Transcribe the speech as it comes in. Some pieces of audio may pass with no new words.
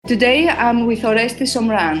Today, I'm with Orestis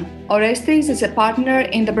Omran. Orestis is a partner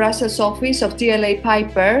in the Brussels office of DLA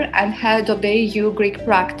Piper and head of the EU Greek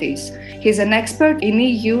practice. He's an expert in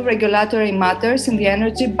EU regulatory matters in the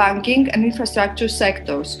energy, banking, and infrastructure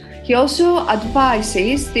sectors. He also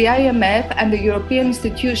advises the IMF and the European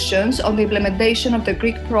institutions on the implementation of the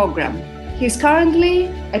Greek program. He is currently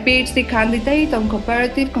a PhD candidate on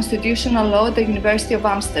comparative constitutional law at the University of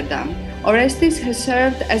Amsterdam. Orestis has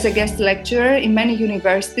served as a guest lecturer in many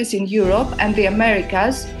universities in Europe and the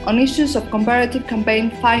Americas on issues of comparative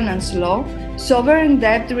campaign finance law, sovereign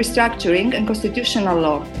debt restructuring, and constitutional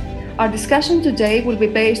law. Our discussion today will be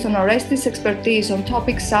based on Orestis' expertise on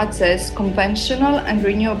topics such as conventional and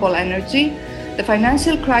renewable energy, the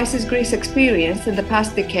financial crisis Greece experienced in the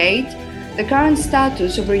past decade, the current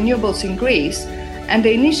status of renewables in Greece, and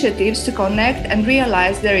the initiatives to connect and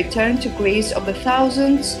realize the return to Greece of the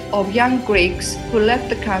thousands of young Greeks who left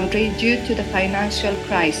the country due to the financial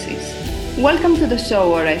crisis. Welcome to the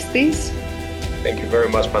show, Orestis. Thank you very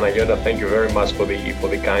much, Panagiotis. Thank you very much for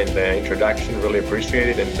the kind introduction. Really appreciate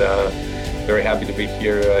it, and very happy to be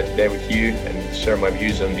here today with you and share my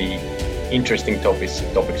views on the interesting topics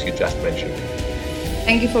you just mentioned.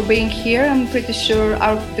 Thank you for being here. I'm pretty sure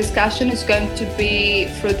our discussion is going to be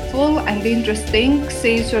fruitful and interesting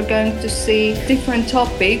since we're going to see different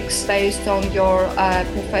topics based on your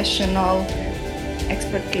professional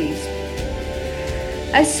expertise.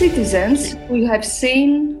 As citizens, we have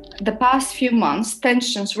seen the past few months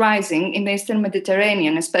tensions rising in the Eastern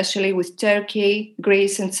Mediterranean, especially with Turkey,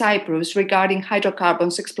 Greece, and Cyprus regarding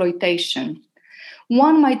hydrocarbons exploitation.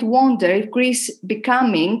 One might wonder if Greece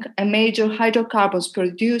becoming a major hydrocarbons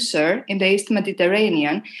producer in the East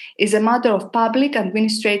Mediterranean is a matter of public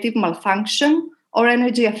administrative malfunction or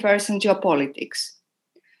energy affairs and geopolitics.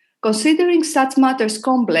 Considering such matters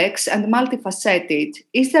complex and multifaceted,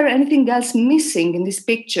 is there anything else missing in this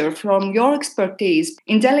picture from your expertise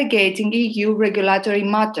in delegating EU regulatory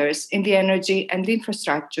matters in the energy and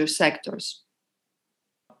infrastructure sectors?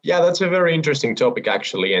 Yeah, that's a very interesting topic,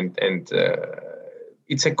 actually, and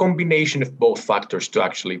it's a combination of both factors to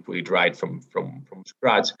actually put it right from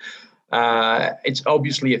scratch. It's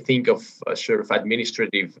obviously a thing of sort of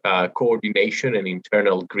administrative coordination and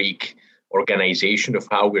internal Greek organization of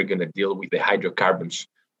how we're going to deal with the hydrocarbons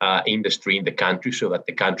industry in the country so that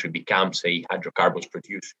the country becomes a hydrocarbons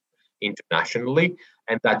producer internationally.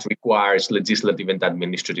 And that requires legislative and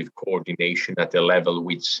administrative coordination at a level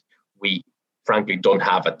which we frankly don't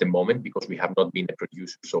have at the moment because we have not been a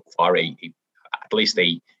producer so far, at least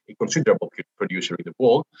a considerable producer in the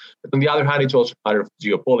world. But on the other hand, it's also a matter of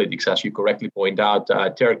geopolitics. As you correctly point out,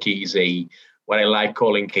 Turkey is what I like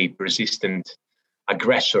calling a persistent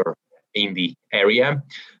aggressor in the area.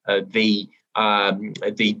 They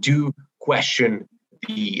do question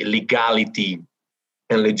the legality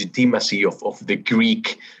and legitimacy of the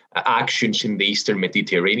Greek actions in the Eastern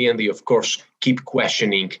Mediterranean. They, of course, keep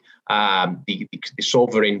questioning the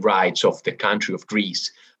sovereign rights of the country of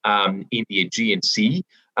Greece in the Aegean Sea.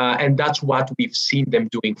 And that's what we've seen them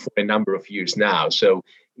doing for a number of years now. So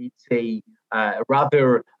it's a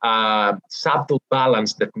rather subtle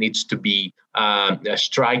balance that needs to be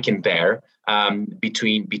striking there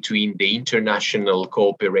between the international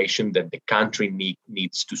cooperation that the country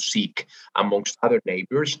needs to seek amongst other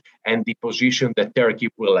neighbors and the position that Turkey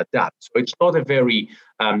will adopt. So it's not a very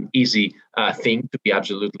easy thing, to be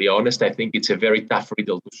absolutely honest. I think it's a very tough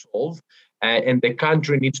riddle to solve. And the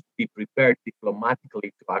country needs to be prepared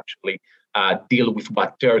diplomatically to actually deal with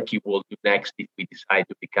what Turkey will do next if we decide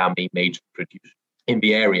to become a major producer in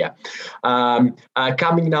the area.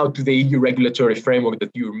 Coming now to the EU regulatory framework that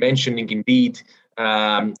you were mentioning, indeed,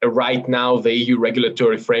 right now the EU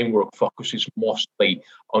regulatory framework focuses mostly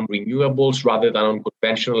on renewables rather than on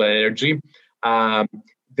conventional energy.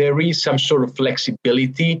 There is some sort of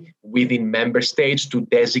flexibility within member states to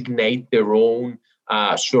designate their own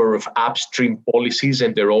sort of upstream policies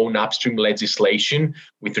and their own upstream legislation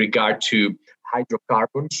with regard to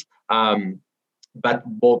hydrocarbons, but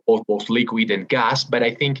both liquid and gas. But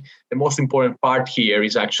I think the most important part here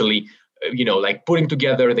is actually, like putting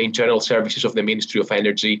together the internal services of the Ministry of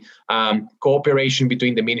Energy, cooperation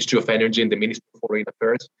between the Ministry of Energy and the Ministry of Foreign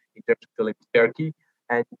Affairs in terms of dealing with Turkey,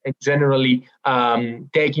 and generally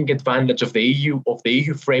taking advantage of the EU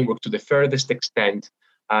framework to the furthest extent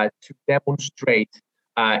to demonstrate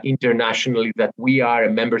internationally that we are a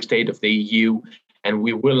member state of the EU and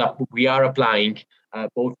we are applying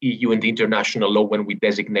both EU and international law when we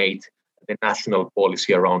designate the national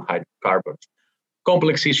policy around hydrocarbons.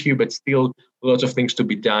 Complex issue, but still lots of things to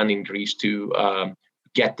be done in Greece to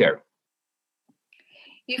get there.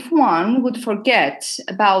 If one would forget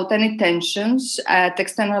about any tensions at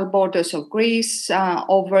external borders of Greece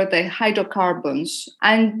over the hydrocarbons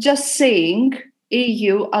and just saying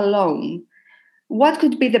EU alone, what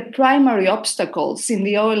could be the primary obstacles in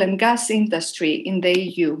the oil and gas industry in the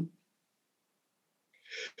EU?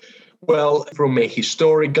 Well, from a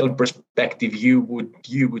historical perspective, you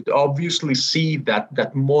would obviously see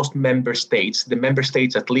that most member states, the member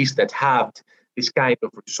states at least that have this kind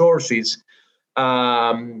of resources,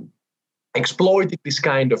 um, exploited this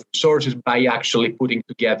kind of resources by actually putting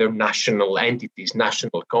together national entities,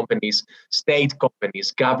 national companies, state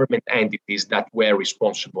companies, government entities that were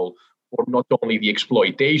responsible for not only the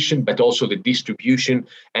exploitation but also the distribution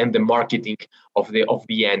and the marketing of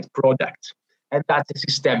the end product. And that's a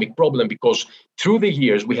systemic problem because through the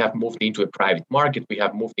years we have moved into a private market, we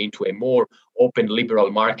have moved into a more open liberal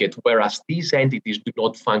market, whereas these entities do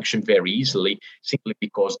not function very easily simply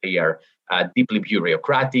because they are deeply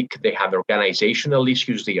bureaucratic, they have organizational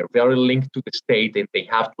issues, they are very linked to the state, and they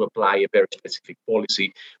have to apply a very specific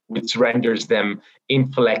policy, which renders them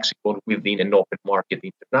inflexible within an open market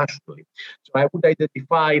internationally. So I would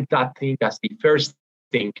identify that thing as the first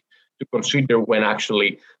thing to consider when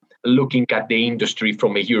actually looking at the industry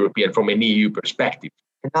from an EU perspective.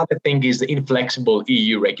 Another thing is the inflexible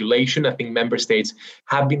EU regulation. I think member states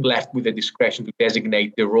have been left with the discretion to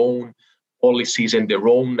designate their own policies and their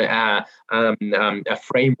own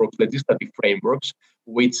frameworks, legislative frameworks,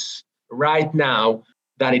 which right now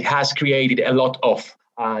that it has created a lot of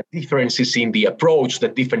differences in the approach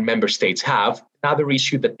that different member states have. Another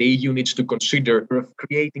issue that the EU needs to consider of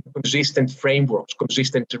creating consistent frameworks,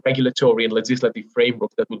 consistent regulatory and legislative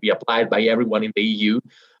frameworks that will be applied by everyone in the EU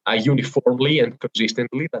uniformly and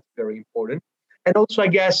consistently. That's very important. And also, I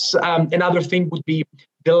guess another thing would be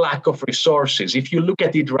the lack of resources. If you look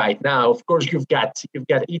at it right now, of course, you've got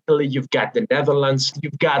Italy, you've got the Netherlands,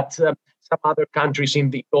 you've got some other countries in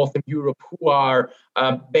the Northern Europe who are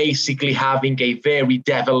basically having a very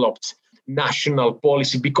developed national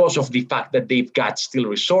policy because of the fact that they've got still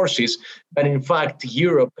resources. But in fact,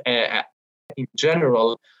 Europe in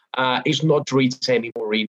general is not rich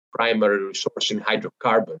anymore in primary resource in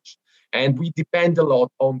hydrocarbons. And we depend a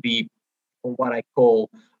lot on what I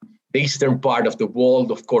call the eastern part of the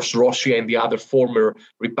world, of course, Russia and the other former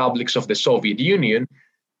republics of the Soviet Union,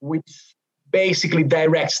 which basically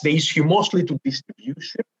directs the issue mostly to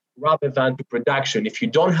distribution rather than to production. If you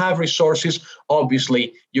don't have resources,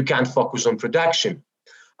 obviously you can't focus on production.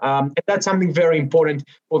 And that's something very important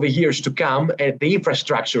for the years to come. The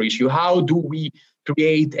infrastructure issue. How do we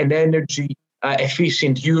create an energy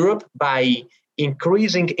efficient Europe by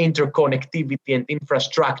increasing interconnectivity and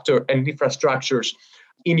infrastructures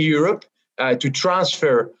in Europe to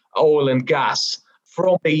transfer oil and gas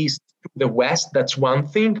from the east to the west? That's one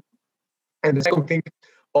thing. And the second thing,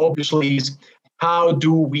 obviously, is how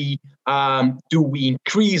do we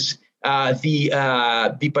increase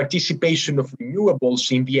the participation of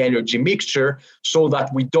renewables in the energy mixture so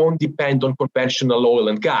that we don't depend on conventional oil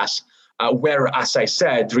and gas, where, as I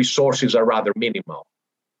said, resources are rather minimal.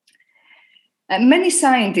 Many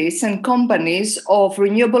scientists and companies of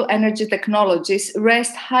renewable energy technologies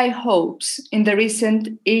rest high hopes in the recent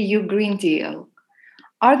EU Green Deal.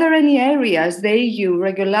 Are there any areas the EU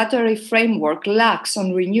regulatory framework lacks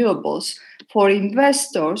on renewables for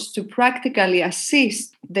investors to practically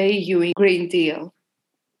assist the EU Green Deal?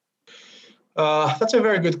 That's a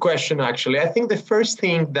very good question, actually. I think the first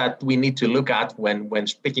thing that we need to look at when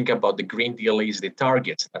speaking about the Green Deal is the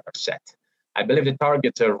targets that are set. I believe the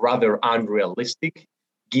targets are rather unrealistic,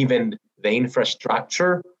 given the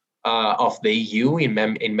infrastructure of the EU in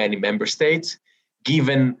many member states,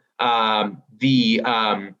 given the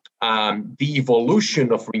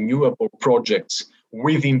evolution of renewable projects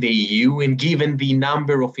within the EU, and given the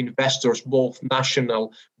number of investors, both EU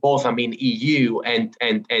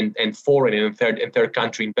and foreign and third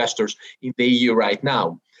country investors in the EU right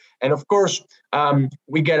now. And of course,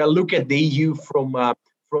 we got to look at the EU from a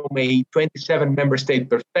 27 member state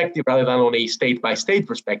perspective rather than on a state by state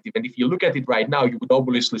perspective. And if you look at it right now, you would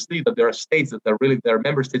obviously see that there are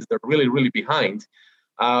member states that are really, really behind,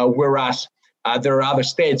 whereas there are other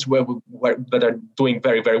states that are doing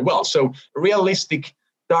very, very well. So realistic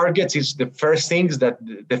targets is the first thing that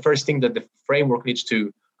the framework needs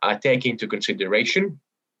to take into consideration.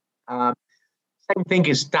 Second thing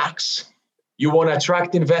is tax. You want to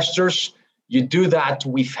attract investors. You do that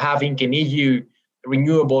with having an EU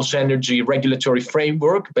renewables energy regulatory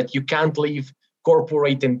framework, but you can't leave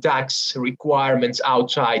corporate and tax requirements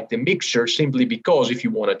outside the mixture simply because if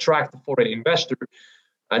you want to attract a foreign investor,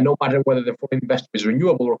 no matter whether the foreign investor is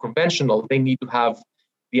renewable or conventional, they need to have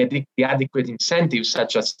the adequate incentives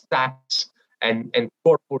such as tax and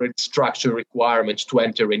corporate structure requirements to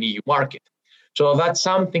enter an EU market. So that's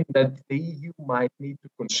something that the EU might need to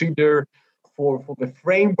consider for the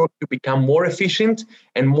framework to become more efficient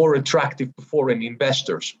and more attractive to foreign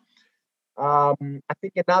investors. I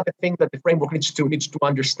think another thing that the framework needs to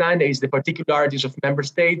understand is the particularities of member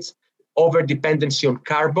states, over dependency on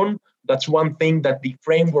carbon. That's one thing that the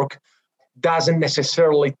framework doesn't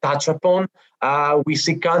necessarily touch upon. We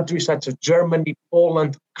see countries such as Germany,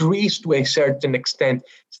 Poland, Greece to a certain extent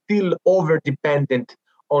still over-dependent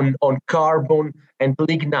on carbon and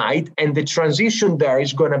lignite, and the transition there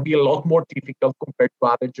is going to be a lot more difficult compared to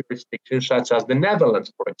other jurisdictions such as the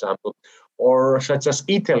Netherlands, for example, or such as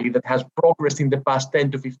Italy that has progressed in the past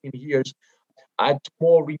 10 to 15 years at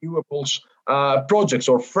more renewables projects,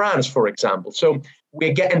 or France, for example. So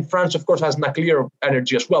and France, of course, has nuclear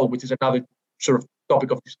energy as well, which is another sort of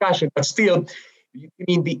topic of discussion. But still, I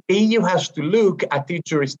mean, the EU has to look at each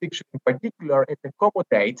jurisdiction in particular and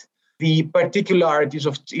accommodate the particularities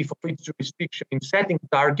of each jurisdiction in setting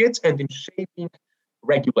targets and in shaping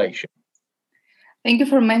regulation. Thank you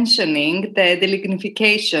for mentioning the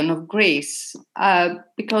delignification of Greece,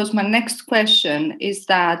 because my next question is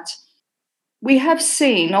that we have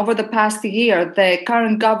seen over the past year the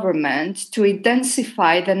current government to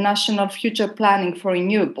intensify the national future planning for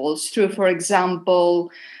renewables through, for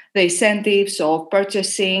example, the incentives of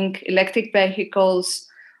purchasing electric vehicles,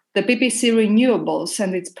 the PPC Renewables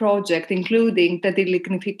and its project, including the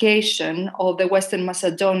delignification of the Western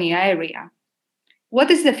Macedonia area.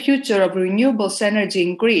 What is the future of renewables energy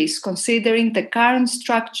in Greece, considering the current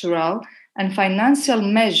structural and financial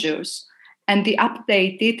measures and the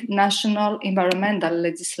updated national environmental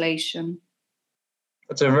legislation?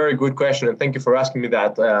 That's a very good question, and thank you for asking me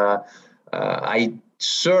that. I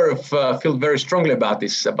sort of feel very strongly about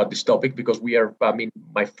this topic because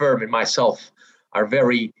my firm and myself are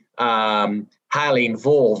very highly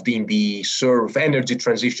involved in the sort of energy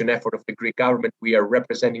transition effort of the Greek government. We are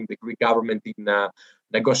representing the Greek government in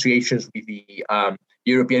negotiations with the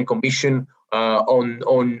European Commission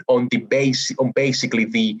on basically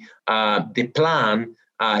the plan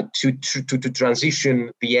to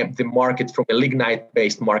transition the market from a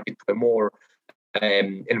lignite-based market to a more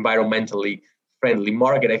environmentally friendly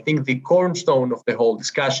market. I think the cornerstone of the whole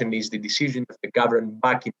discussion is the decision of the government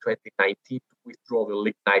back in 2019 to withdraw the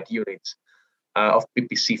lignite units of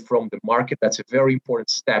PPC from the market. That's a very important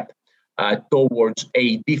step towards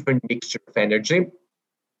a different mixture of energy.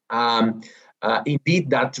 Indeed,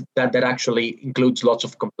 that actually includes lots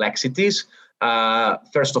of complexities.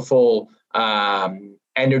 First of all,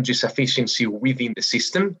 energy sufficiency within the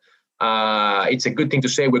system. It's a good thing to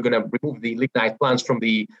say we're going to remove the lignite plants from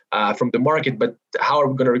the market, but how are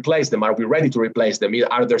we going to replace them? Are we ready to replace them?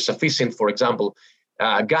 Are there sufficient, for example,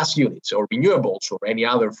 gas units or renewables or any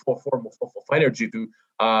other form of energy to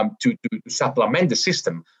supplement the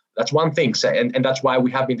system? That's one thing, and that's why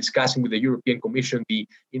we have been discussing with the European Commission the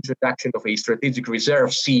introduction of a strategic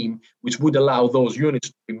reserve scheme, which would allow those units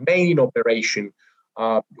to remain in operation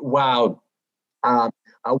while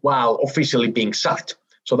officially being shut.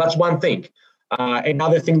 So that's one thing.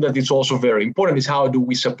 Another thing that is also very important is how do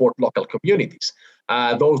we support local communities?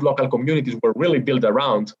 Those local communities were really built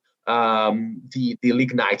around the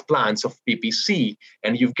lignite plants of PPC,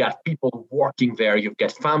 and you've got people working there. You've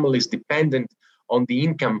got families dependent on the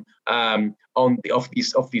income of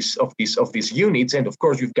these units, and of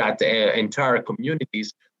course you've got entire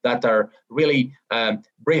communities that are really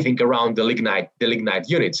breathing around the lignite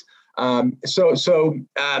units.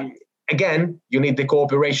 Again, you need the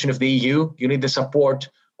cooperation of the EU. You need the support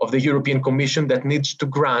of the European Commission that needs to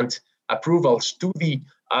grant approvals to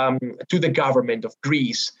the government of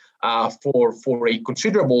Greece for a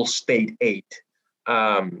considerable state aid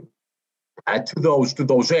to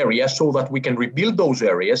those areas, so that we can rebuild those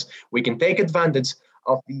areas. We can take advantage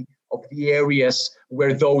of the areas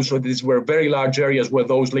where these were very large areas where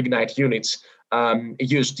those lignite units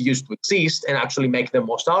used to exist, and actually make the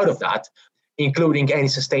most out of that, including any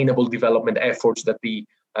sustainable development efforts that the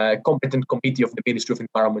competent committee of the Ministry of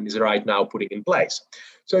Environment is right now putting in place.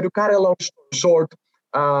 So to cut a long story short,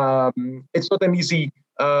 it's not an easy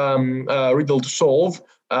riddle to solve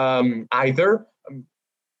either.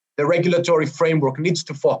 The regulatory framework needs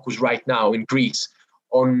to focus right now in Greece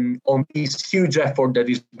on this huge effort that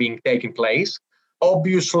is being taken place.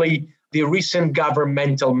 Obviously, the recent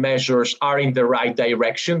governmental measures are in the right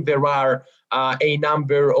direction. There are a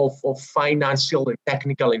number of financial and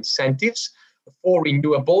technical incentives for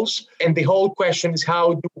renewables. And the whole question is,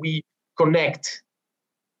 how do we connect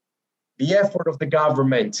the effort of the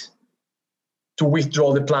government to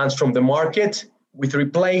withdraw the plants from the market with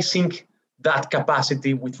replacing that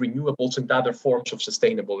capacity with renewables and other forms of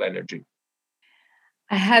sustainable energy?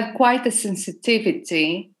 I have quite a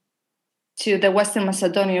sensitivity to the Western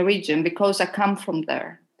Macedonia region because I come from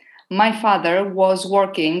there. My father was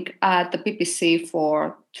working at the PPC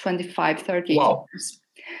for 25, 30 Wow. years.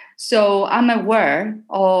 So I'm aware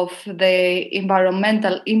of the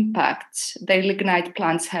environmental impacts the lignite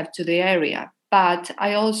plants have to the area. But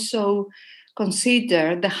I also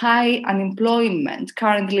consider the high unemployment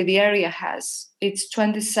currently the area has. It's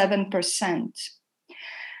 27%.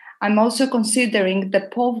 I'm also considering the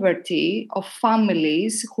poverty of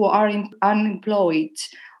families who are unemployed.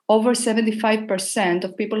 Over 75%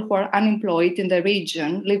 of people who are unemployed in the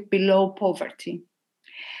region live below poverty.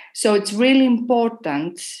 So it's really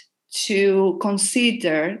important to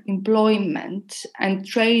consider employment and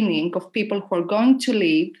training of people who are going to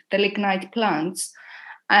leave the lignite plants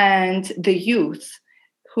and the youth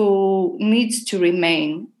who needs to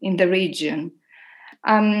remain in the region.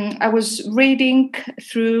 I was reading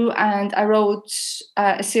through and I wrote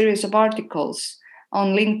a series of articles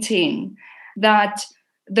on LinkedIn that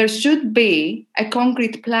there should be a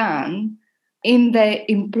concrete plan in the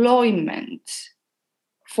employment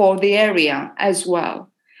for the area as well.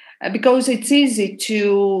 Because it's easy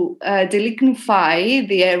to delignify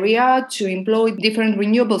the area, to employ different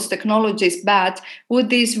renewables technologies, but would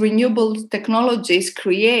these renewable technologies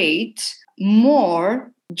create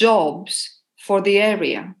more jobs for the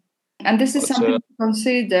area? And this is something to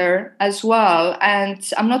consider as well. And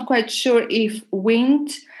I'm not quite sure if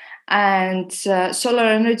wind and solar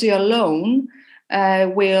energy alone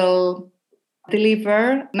will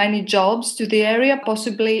deliver many jobs to the area.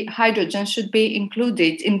 Possibly hydrogen should be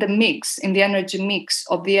included in the mix, in the energy mix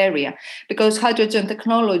of the area, because hydrogen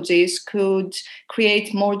technologies could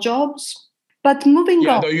create more jobs. But moving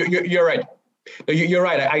on. No, you're right. You're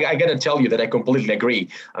right. I got to tell you that I completely agree.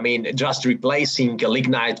 I mean, just replacing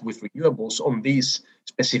lignite with renewables on these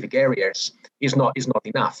specific areas is not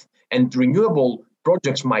enough. And renewable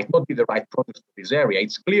projects might not be the right projects for this area.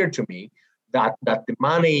 It's clear to me that the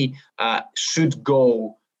money should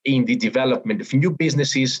go in the development of new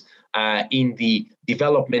businesses, in the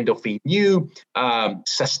development of a new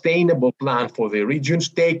sustainable plan for the regions,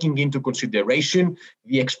 taking into consideration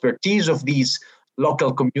the expertise of these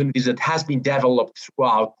local communities that has been developed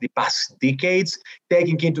throughout the past decades,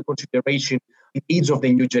 taking into consideration the needs of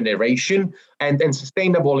the new generation, and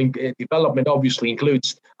sustainable development obviously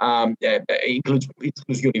includes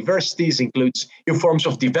universities, includes new forms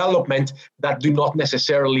of development that do not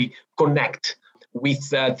necessarily connect with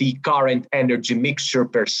the current energy mixture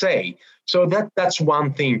per se. So that's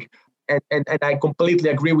one thing, and I completely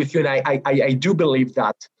agree with you, and I do believe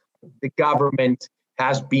that the government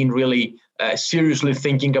has been really seriously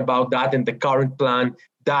thinking about that, and the current plan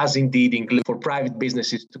does indeed include for private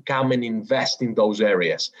businesses to come and invest in those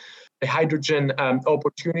areas. The hydrogen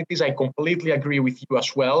opportunities, I completely agree with you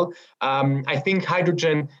as well. I think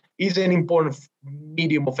hydrogen is an important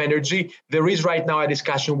medium of energy. There is right now a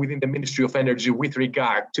discussion within the Ministry of Energy with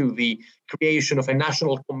regard to the creation of a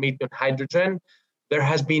national committee on hydrogen. There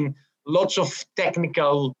has been lots of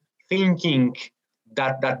technical thinking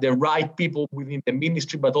that the right people within the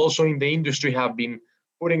ministry, but also in the industry, have been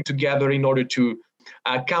putting together in order to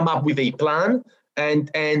come up with a plan.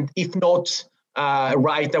 And if not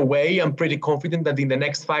right away, I'm pretty confident that in the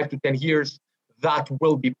next 5 to 10 years, that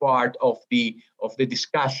will be part of the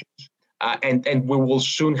discussions. And we will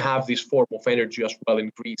soon have this form of energy as well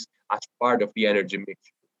in Greece as part of the energy mix.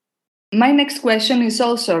 My next question is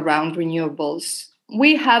also around renewables.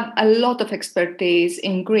 We have a lot of expertise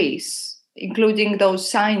in Greece, including those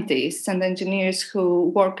scientists and engineers who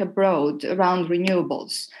work abroad around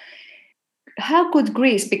renewables. How could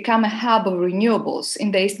Greece become a hub of renewables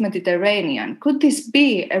in the East Mediterranean? Could this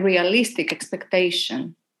be a realistic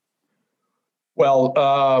expectation? Well,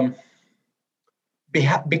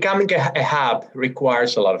 becoming a hub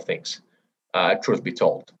requires a lot of things, truth be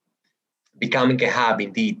told. Becoming a hub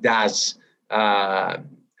indeed does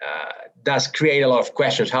create a lot of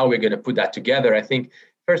questions. How we're going to put that together? I think,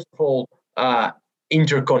 first of all,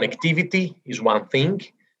 interconnectivity is one thing.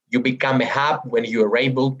 You become a hub when you are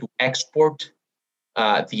able to export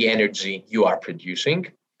the energy you are producing,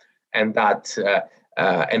 and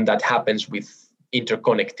that happens with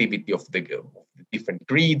interconnectivity of the different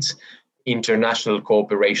grids, international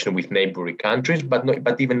cooperation with neighboring countries,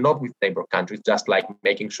 but even not with neighbor countries. Just like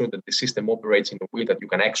making sure that the system operates in a way that you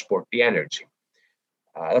can export the energy.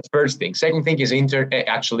 That's first thing. Second thing is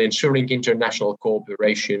actually ensuring international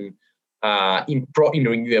cooperation in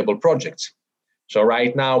renewable projects. So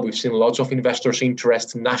right now, we've seen lots of investors'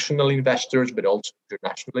 interest, national investors, but also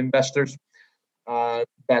international investors.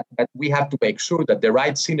 that we have to make sure that the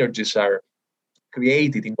right synergies are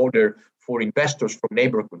created in order for investors from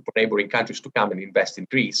neighboring countries to come and invest in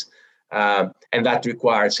Greece. And that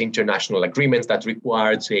requires international agreements, that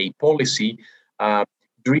requires a policy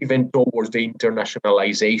driven towards the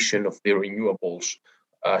internationalization of the renewables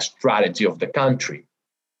strategy of the country.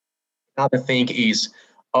 Another thing is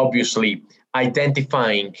obviously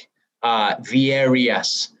identifying the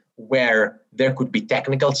areas where there could be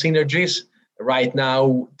technical synergies. Right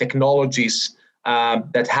now, technologies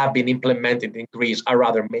that have been implemented in Greece are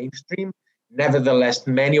rather mainstream. Nevertheless,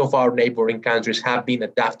 many of our neighboring countries have been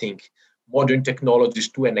adapting modern technologies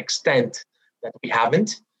to an extent that we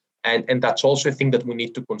haven't. And that's also a thing that we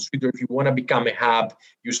need to consider. If you want to become a hub,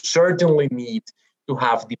 you certainly need to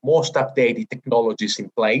have the most updated technologies in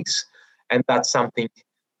place. And that's something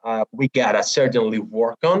we gotta certainly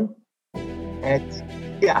work on.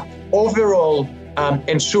 And yeah, overall,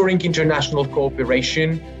 ensuring international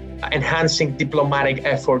cooperation, enhancing diplomatic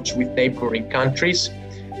efforts with neighboring countries,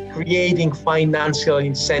 creating financial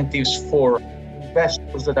incentives for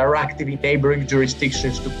investors that are active in neighboring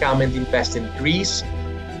jurisdictions to come and invest in Greece,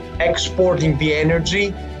 exporting the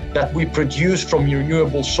energy that we produce from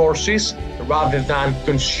renewable sources rather than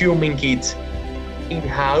consuming it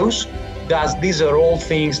in-house. Thus, these are all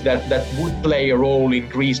things that would play a role in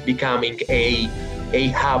Greece becoming a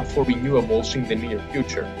hub for renewables in the near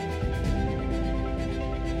future.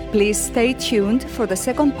 Please stay tuned for the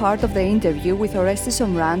second part of the interview with Orestis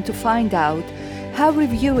Omran to find out how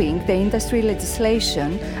reviewing the industry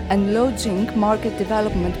legislation and launching market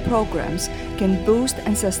development programs can boost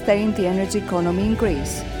and sustain the energy economy in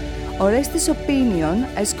Greece. Orestis' opinion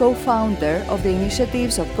as co-founder of the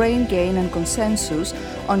initiatives of Brain Gain and Consensus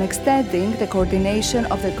on extending the coordination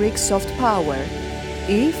of the Greek soft power,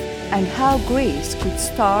 if and how Greece could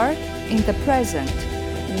start in the present,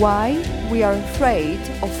 why we are afraid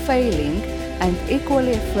of failing and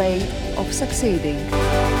equally afraid of succeeding.